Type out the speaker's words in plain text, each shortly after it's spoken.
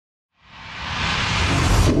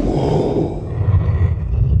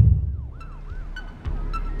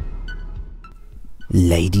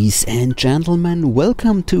Ladies and gentlemen,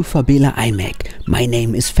 welcome to Fabela iMac. My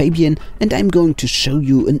name is Fabian and I'm going to show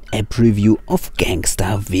you an app review of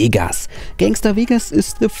Gangstar Vegas. Gangstar Vegas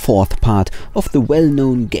is the fourth part of the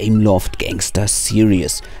well-known Gameloft Gangstar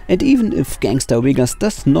series. And even if Gangstar Vegas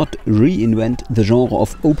does not reinvent the genre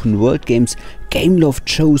of open world games, Gameloft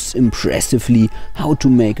shows impressively how to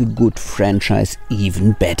make a good franchise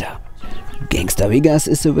even better. Gangstar Vegas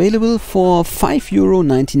is available for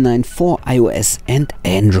 €5.99 for iOS and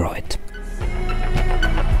Android.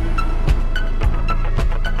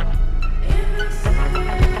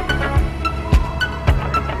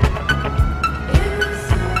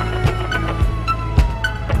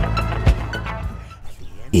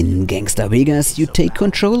 In Gangstar Vegas you take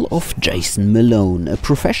control of Jason Malone, a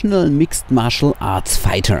professional mixed martial arts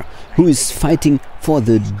fighter who is fighting for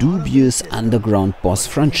the dubious underground boss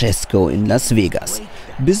Francesco in Las Vegas.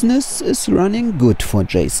 Business is running good for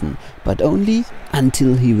Jason, but only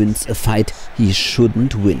until he wins a fight he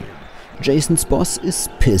shouldn't win. Jason's boss is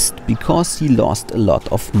pissed because he lost a lot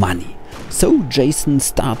of money, so Jason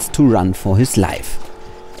starts to run for his life.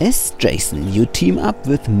 As Jason, you team up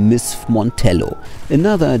with Miss Montello,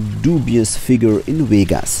 another dubious figure in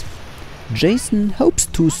Vegas. Jason hopes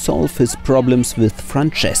to solve his problems with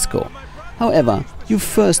Francesco. However, you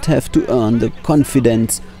first have to earn the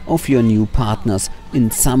confidence of your new partners in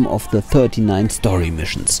some of the 39 story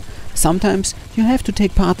missions. Sometimes you have to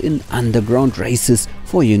take part in underground races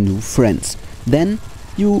for your new friends. Then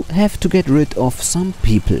you have to get rid of some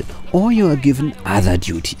people, or you are given other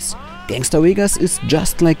duties. Gangstar Vegas is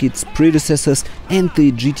just like its predecessors and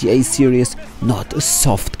the GTA series, not a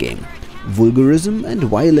soft game. Vulgarism and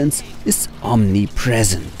violence is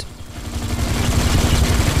omnipresent.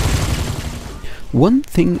 One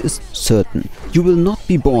thing is certain, you will not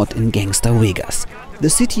be bored in Gangstar Vegas. The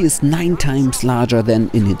city is 9 times larger than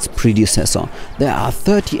in its predecessor. There are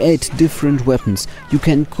 38 different weapons. You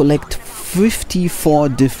can collect 54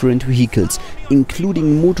 different vehicles,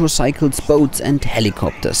 including motorcycles, boats and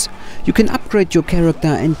helicopters. You can upgrade your character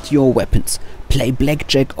and your weapons, play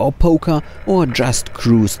blackjack or poker, or just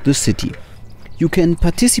cruise the city. You can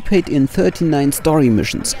participate in 39 story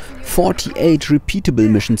missions, 48 repeatable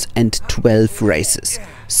missions and 12 races.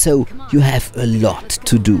 So you have a lot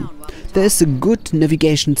to do. There is a good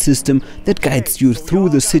navigation system that guides you through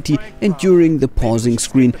the city, and during the pausing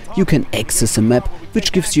screen you can access a map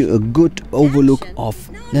which gives you a good overlook of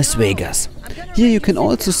Las Vegas. Here you can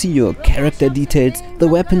also see your character details, the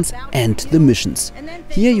weapons and the missions.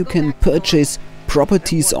 Here you can purchase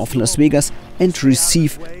properties of Las Vegas and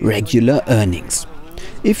receive regular earnings.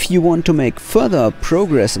 If you want to make further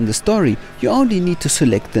progress in the story, you only need to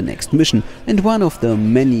select the next mission, and one of the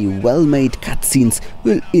many well-made cutscenes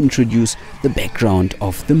will introduce the background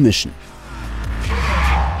of the mission.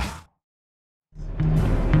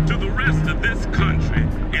 To the rest of this country,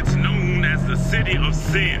 it's known as the City of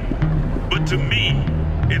Sin, but to me,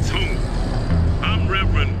 it's home. I'm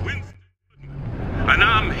Reverend Winston, and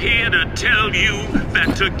I'm here to tell you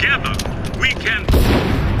that together we can...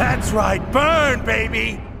 That's right, burn,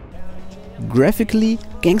 baby! Graphically,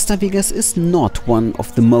 Gangstar Vegas is not one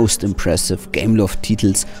of the most impressive Gameloft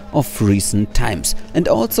titles of recent times, and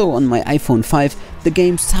also on my iPhone 5 the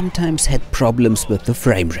game sometimes had problems with the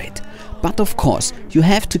frame rate. But of course, you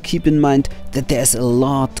have to keep in mind that there's a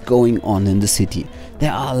lot going on in the city.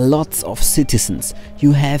 There are lots of citizens,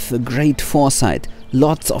 you have a great foresight,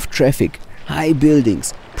 lots of traffic, high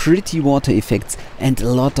buildings, pretty water effects and a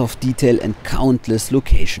lot of detail and countless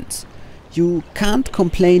locations. You can't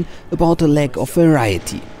complain about a lack of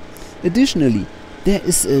variety. Additionally, there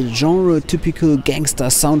is a genre-typical gangster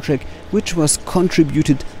soundtrack which was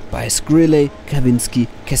contributed by Skrille, Kavinsky,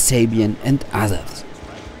 Kasabian and others.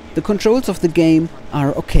 The controls of the game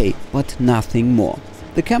are okay, but nothing more.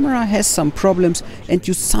 The camera has some problems and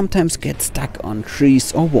you sometimes get stuck on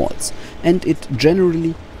trees or walls, and it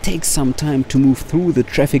generally takes some time to move through the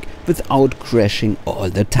traffic without crashing all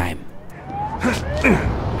the time.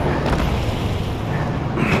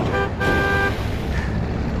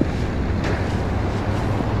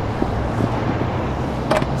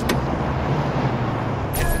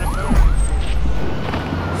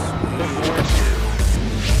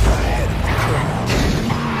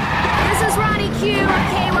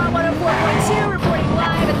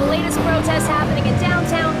 Protest happening in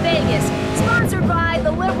downtown Vegas, sponsored by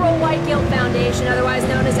the Liberal White Guilt Foundation, otherwise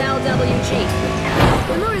known as LWG.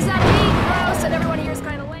 The mood is upbeat, gross, and everyone here is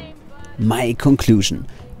kind of lame. My conclusion: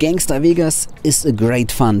 Gangstar Vegas is a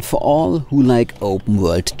great fun for all who like open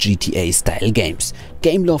world GTA style games.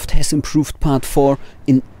 Gameloft has improved Part 4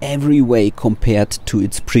 in every way compared to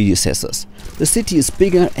its predecessors. The city is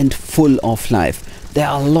bigger and full of life. There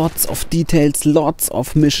are lots of details, lots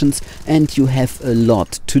of missions, and you have a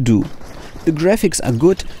lot to do. The graphics are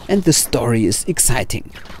good and the story is exciting.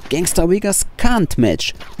 Gangstar Vegas can't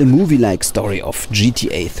match the movie-like story of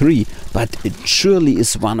GTA 3, but it surely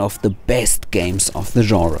is one of the best games of the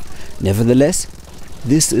genre. Nevertheless,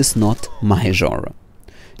 this is not my genre.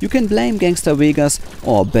 You can blame Gangstar Vegas,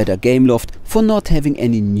 or better Gameloft, for not having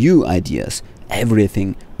any new ideas.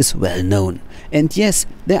 Everything is well known. And yes,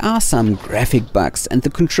 there are some graphic bugs and the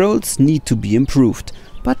controls need to be improved.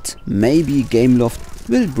 But maybe Gameloft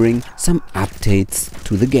will bring some updates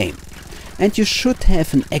to the game. And you should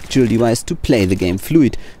have an actual device to play the game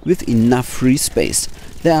fluid with enough free space.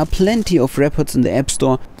 There are plenty of reports in the App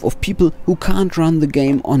Store of people who can't run the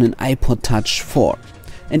game on an iPod Touch 4.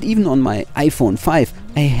 And even on my iPhone 5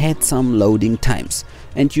 I had some loading times.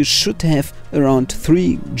 And you should have around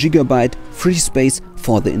 3 GB free space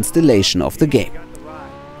for the installation of the game.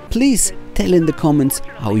 Please tell in the comments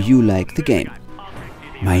how you like the game.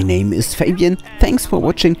 My name is Fabian, thanks for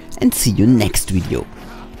watching and see you next video.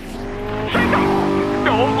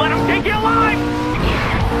 Don't let him take you alive!